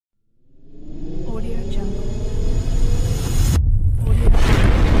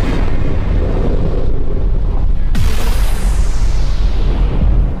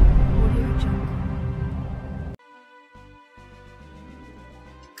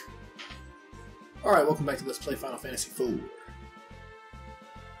Alright, welcome back to Let's Play Final Fantasy IV.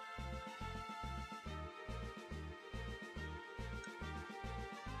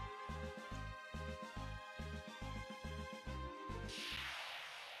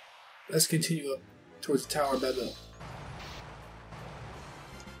 Let's continue up towards the Tower of Babil.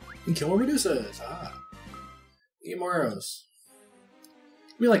 And kill more Medusas! Ah! Get more arrows.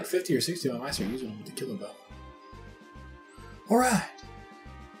 Maybe like 50 or 60 when I start using them with the killer bow. Alright!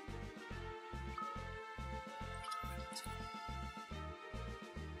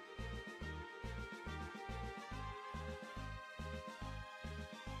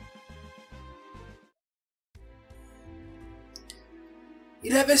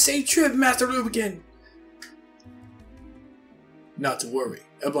 You'd have a safe trip, Master Lugae! Not to worry.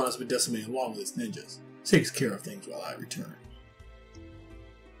 Eblon has been decimated along with its ninjas. Takes care of things while I return.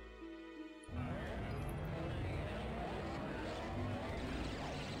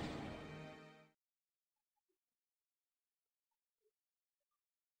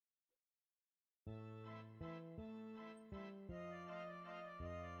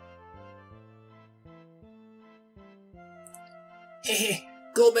 Hehe,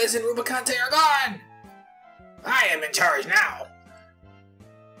 Gomez and Rubicante are gone! I am in charge now!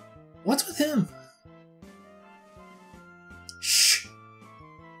 What's with him? Shh!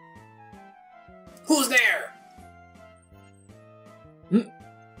 Who's there?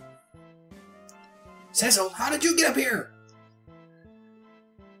 Cecil, how did you get up here?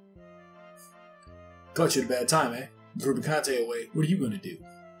 Caught you at a bad time, eh? With Rubicante away, what are you gonna do?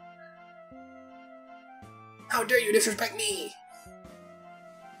 How dare you disrespect me?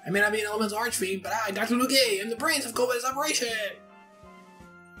 I may not be an elemental archfiend, but I, Dr Lugae, am the brains of Gomez's operation!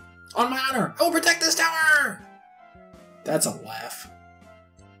 On my honor, I will protect this tower! That's a laugh.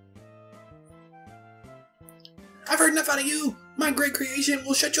 I've heard enough out of you! My great creation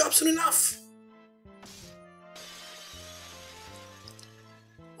will shut you up soon enough!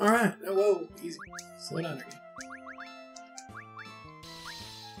 Alright, whoa, easy. Slow down again.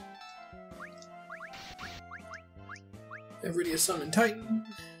 Everyday Summon Titan.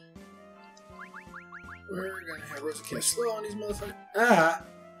 We're gonna have Rosa cast slow on these motherfuckers. Ah!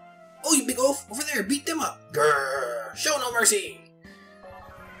 Oh, you big oaf! Over there! Beat them up! Grrr! Show no mercy!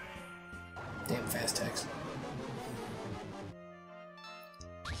 Damn fast text.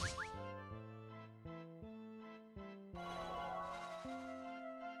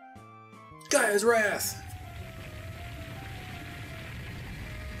 Gaia's Wrath!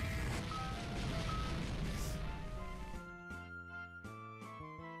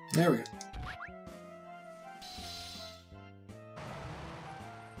 There we go.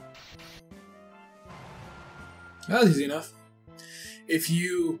 That was easy enough. If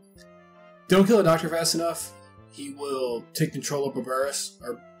you don't kill a doctor fast enough, he will take control of Barabbas,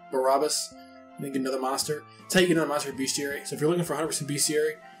 and then get another monster. That's how you get another monster bestiary. So if you're looking for 100%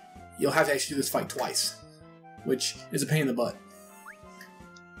 bestiary, you'll have to actually do this fight twice, which is a pain in the butt.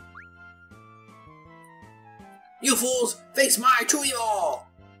 You fools, face my true evil!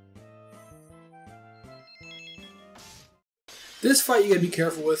 This fight you gotta be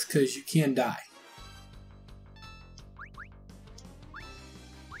careful with because you can die.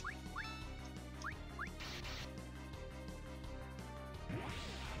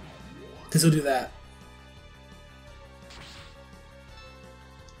 Because he'll do that.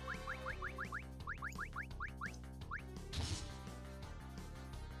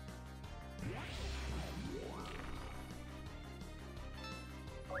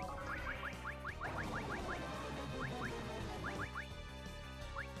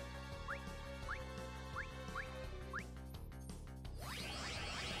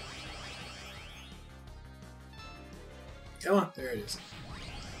 Come on, there it is.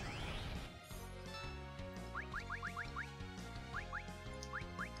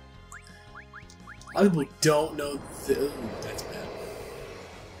 A lot of people don't know the. Ooh, that's bad.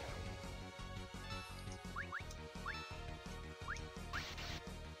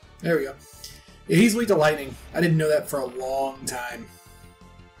 There we go. Yeah, he's weak to lightning. I didn't know that for a long time.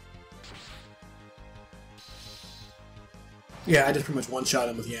 Yeah, I just pretty much one-shot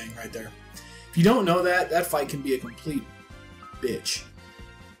him with Yang right there. If you don't know that, that fight can be a complete bitch.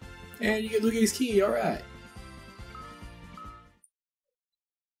 And you get Lugae's key, alright.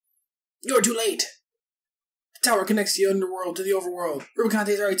 You're too late! The tower connects the underworld to the overworld.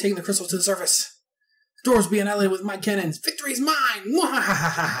 Rubicante's already taken the crystals to the surface. The doors will be annihilated with my cannons. Victory's mine!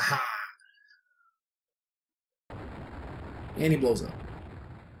 Mwahahaha! And he blows up.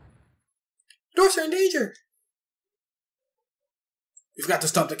 Doors are in danger! We've got to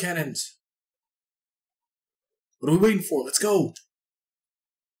stop the cannons. What are we waiting for? Let's go!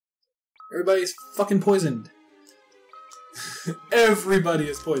 Everybody's fucking poisoned. Everybody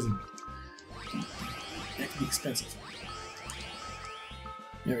is poisoned. That could be expensive.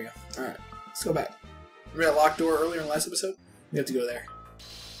 There we go. Alright, let's go back. Remember that locked door earlier in the last episode? We have to go there.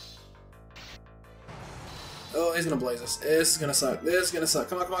 Oh, he's gonna blaze us. This is gonna suck. This is gonna suck.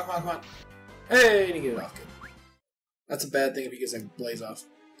 Come on, come on, come on, come on. Hey, and he get it off. Good. That's a bad thing if he gets that blaze off.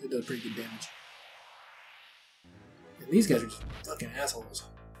 It does pretty good damage. And these guys are just fucking assholes.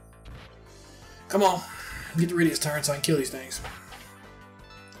 Come on. Get the Radius turn so I can kill these things.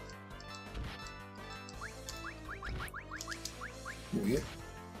 Here we go.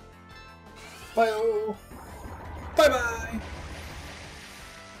 Bye-oh. Bye-bye.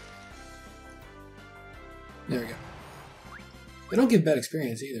 There we go. They don't give bad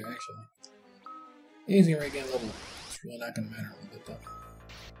experience either, actually. He's gonna gain level. It's really not gonna matter a little bit, though.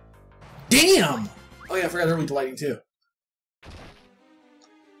 Damn! Oh yeah, I forgot they're weak to lightning, too.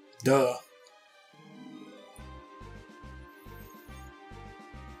 Duh.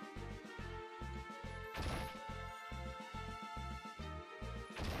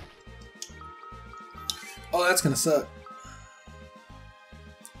 Oh, that's gonna suck.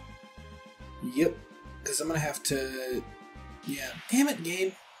 Yep. Because I'm gonna have to... Yeah. Damn it,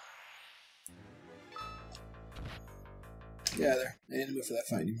 game. Get out of there. I didn't move for that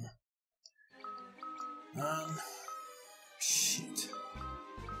fight anymore. Shit.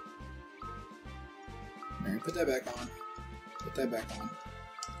 Alright, put that back on. Put that back on.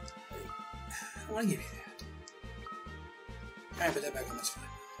 I want to give you that. Alright, put that back on, that's fine.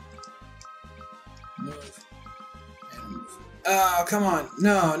 Move. And move. Oh, come on.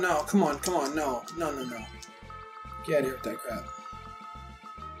 No, no, come on, come on. No, no, no, no. Get out of here with that crap.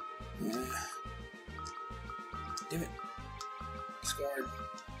 Damn it. Discard.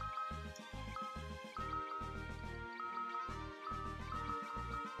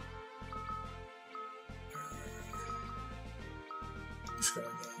 Discard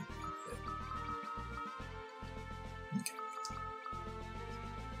that. Okay.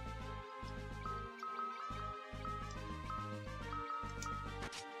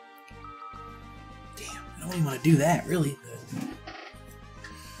 Damn, I don't even want to do that, really.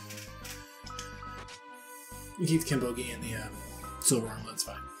 You keep the Kimbogi and the silver armlet, that's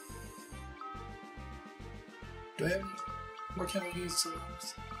fine. Do I have any more Kimbogis and silver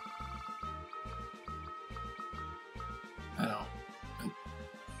armlets? I don't. Nope.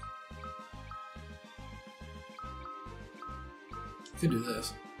 Could do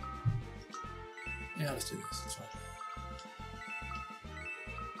this. Yeah, let's do this. That's fine.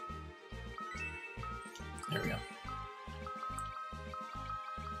 There we go.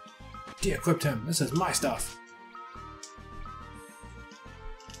 De-equipped him. This is my stuff.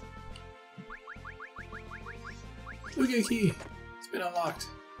 Lugae key. It's been unlocked.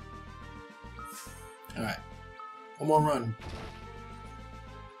 Alright. One more run.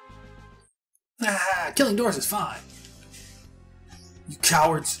 Ah, killing doors is fine. You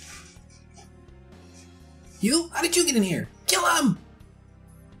cowards. You? How did you get in here? Kill him!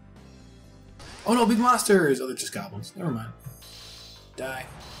 Oh no, big monsters! Oh, they're just goblins. Never mind. Die.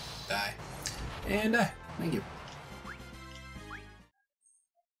 Die. And die. Thank you.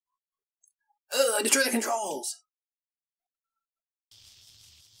 Destroy the controls!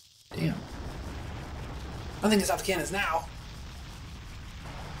 Damn. Nothing can stop the cannons now.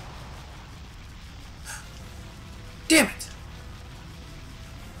 Damn it!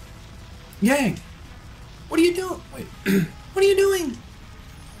 Yang! What are you doing? Wait. What are you doing?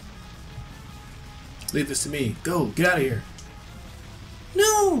 Leave this to me. Go. Get out of here.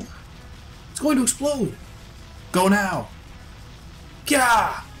 No! It's going to explode. Go now.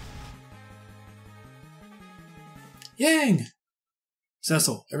 Gah! Yang!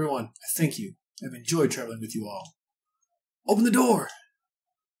 Cecil, everyone, I thank you. I've enjoyed traveling with you all. Open the door!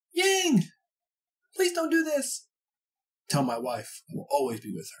 Yang! Please don't do this! Tell my wife I will always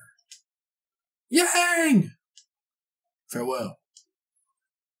be with her. Yang! Farewell.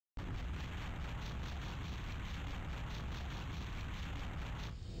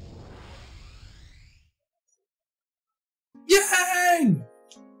 Yang!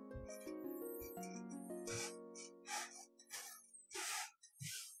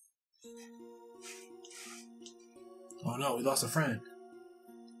 Oh no, we lost a friend.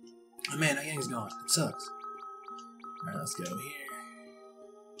 Oh man, that Yang's gone. It sucks. Alright, let's go here.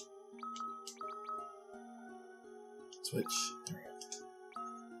 Switch. There we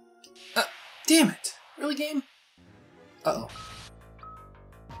go. Damn it! Really, game? Uh-oh.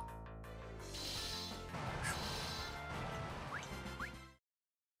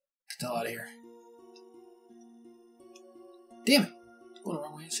 Get the hell out of here. Damn it! Going the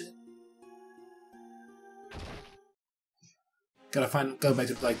wrong way and shit. Gotta go back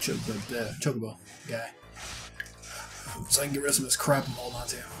to like the Chocobo guy. So I can get rid of some of this crap I'm holding on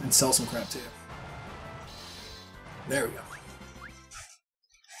to. And sell some crap too. There we go.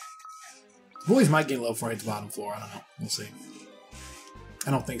 Boys might get low before I hit the bottom floor. I don't know. We'll see.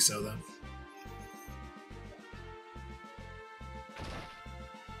 I don't think so though.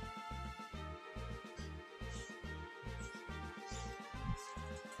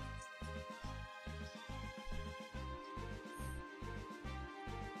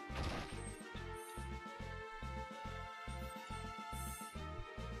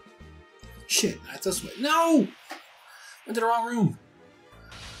 Shit, that's this way. No! Went to the wrong room.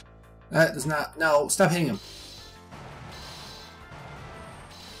 That does not... No, stop hitting him.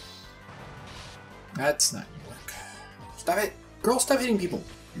 That's not gonna work. Stop it. Girl, stop hitting people.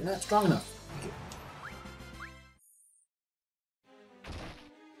 You're not strong enough.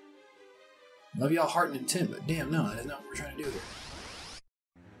 Love y'all heart and intent, but damn, no, that's not what we're trying to do here.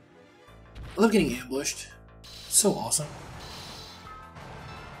 I love getting ambushed. It's so awesome.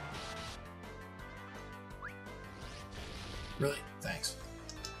 Really? Thanks.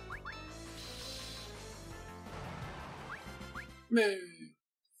 Moo.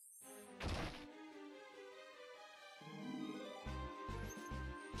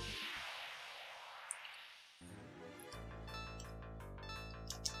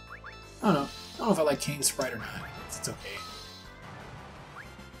 I don't know. I don't know if I like Kane's Sprite or not. It's okay.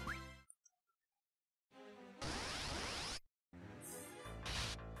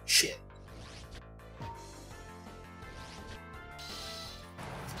 Shit.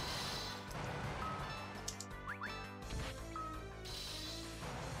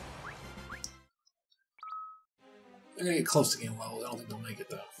 I'm gonna get close to game levels. I don't think they'll make it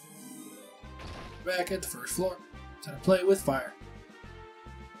though. Back at the first floor. Time to play with fire.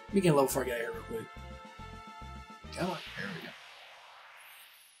 Let me get level before I get out of here real quick. Come on. There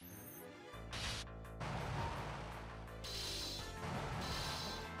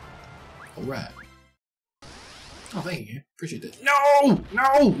we go. Alright. Oh, thank you. Appreciate that. No!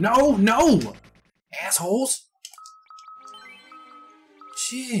 No! No! No! Assholes!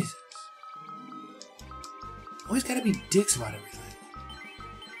 Jesus. Always gotta be dicks about everything.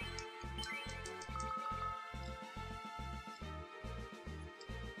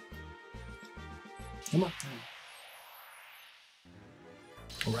 Come on.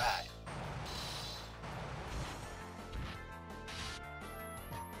 Alright.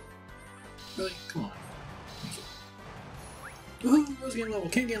 Really? Come on. Woohoo! Rose game level.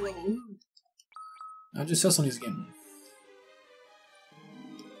 Can't get level. Woo. I just sell some of these again.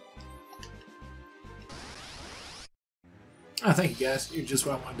 Oh, thank you guys. You're just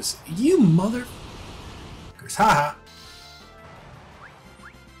what I wanted to see. You mother... Haha.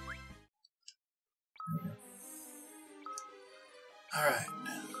 Alright.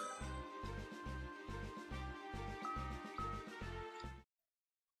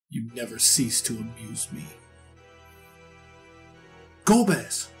 You never cease to amuse me.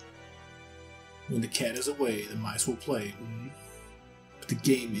 Golbez! When the cat is away, the mice will play. But the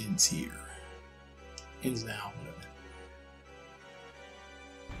game ends here. Ends now, whatever.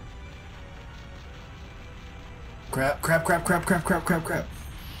 Crap, crap, crap, crap, crap, crap, crap, crap.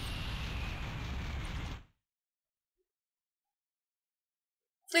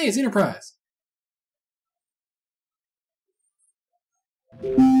 Hey, it's Enterprise.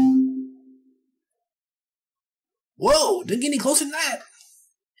 Whoa, didn't get any closer than that.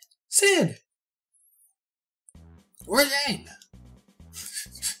 Sid. Where's Aang?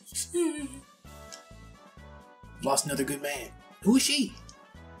 Lost another good man. Who is she?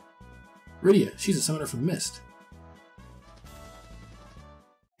 Rydia. She's a summoner from Mist.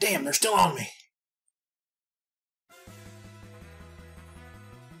 Damn, they're still on me.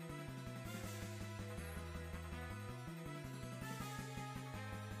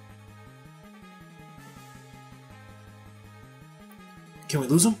 Can we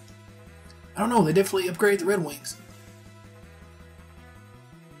lose them? I don't know, they definitely upgraded the Red Wings.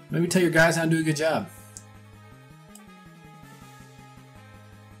 Maybe tell your guys how to do a good job.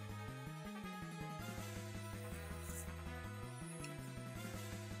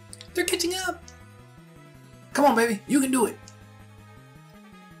 They're catching up! Come on, baby, you can do it!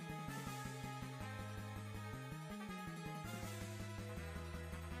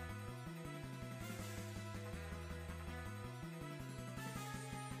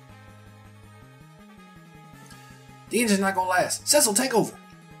 The engine's not gonna last. Cecil, take over!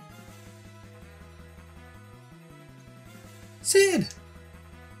 Sid!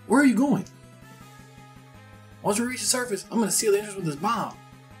 Where are you going? Once we reach the surface, I'm gonna seal the entrance with this bomb.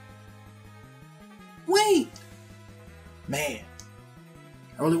 Wait! Man,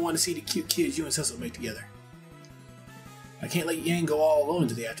 I really want to see the cute kids you and Cecil make together. I can't let Yang go all alone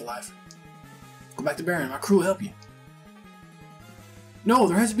into the afterlife. Go back to Baron, my crew will help you. No,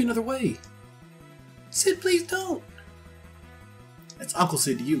 there has to be another way. Sid, please don't. That's Uncle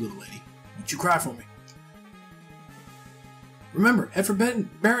Sid to you, little lady. Don't you cry for me. Remember, head for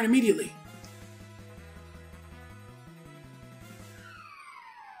Baron immediately.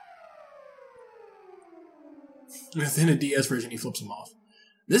 Within a DS version, he flips him off.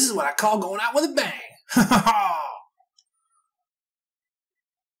 This is what I call going out with a bang. Ha ha ha!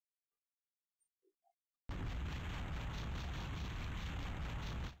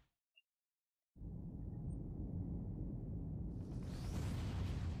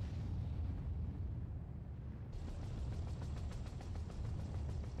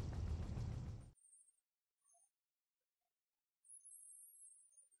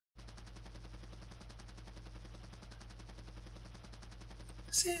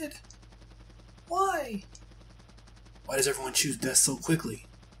 Sid, why? Why does everyone choose death so quickly?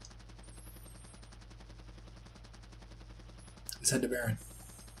 Let's head to Baron.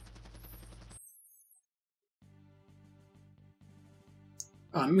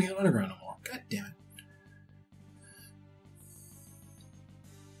 Oh, I'm not underground no more. God damn it.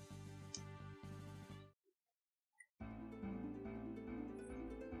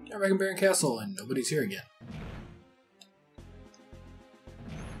 Yeah, back in Baron Castle, and nobody's here again.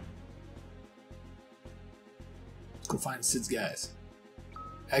 Let's go find Sid's guys.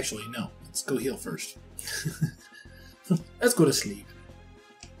 Actually, no. Let's go heal first. Let's go to sleep.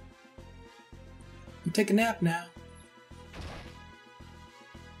 You take a nap now.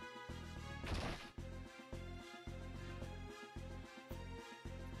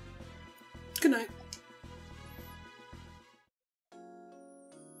 Good night.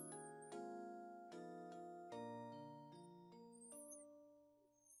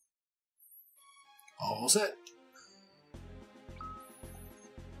 All set.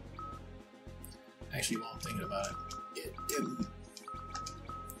 Actually, while I'm thinking about it,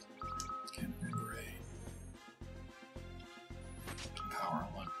 can't remember a power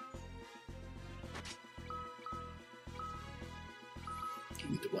on one. We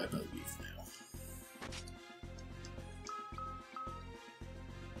need to wipe out beef now.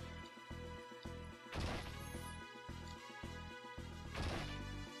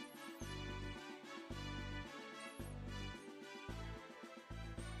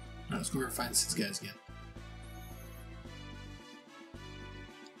 Let's go over and find these guys again.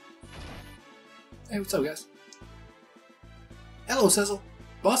 Hey, what's up, guys? Hello, Cecil.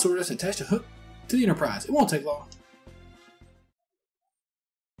 Boss ordered us to attach a hook to the Enterprise. It won't take long.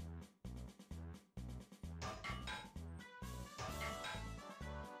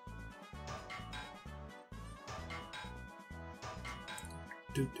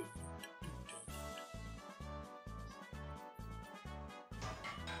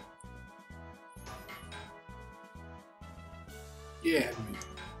 Yeah.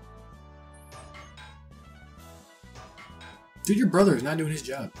 Dude, your brother is not doing his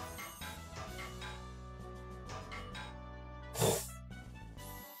job.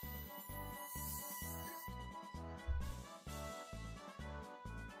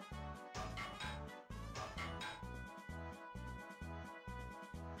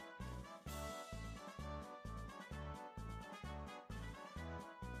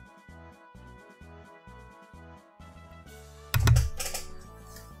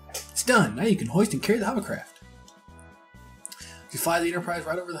 It's done. Now you can hoist and carry the hovercraft. You fly the Enterprise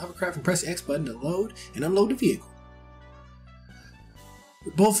right over the hovercraft and press the X button to load and unload the vehicle.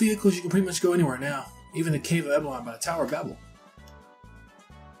 With both vehicles, you can pretty much go anywhere now, even the Cave of Ebelon by the Tower of Babel.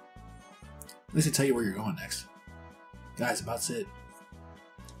 At least I tell you where you're going next. Guys, about Sid.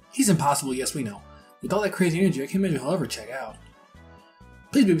 He's impossible, yes we know. With all that crazy energy, I can't imagine he'll ever check out.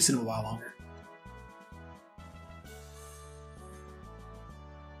 Please babysit him a while longer.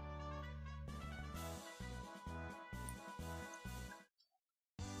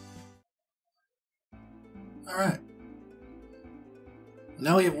 Alright.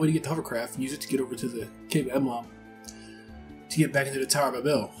 Now we have a way to get the hovercraft and use it to get over to the Cave of Ebelon to get back into the Tower of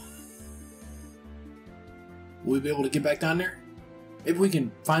Babel. Will we be able to get back down there? Maybe we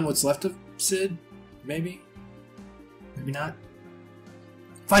can find what's left of Sid? Maybe? Maybe not?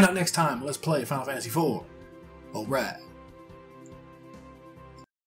 Find out next time. Let's play Final Fantasy IV. Alright.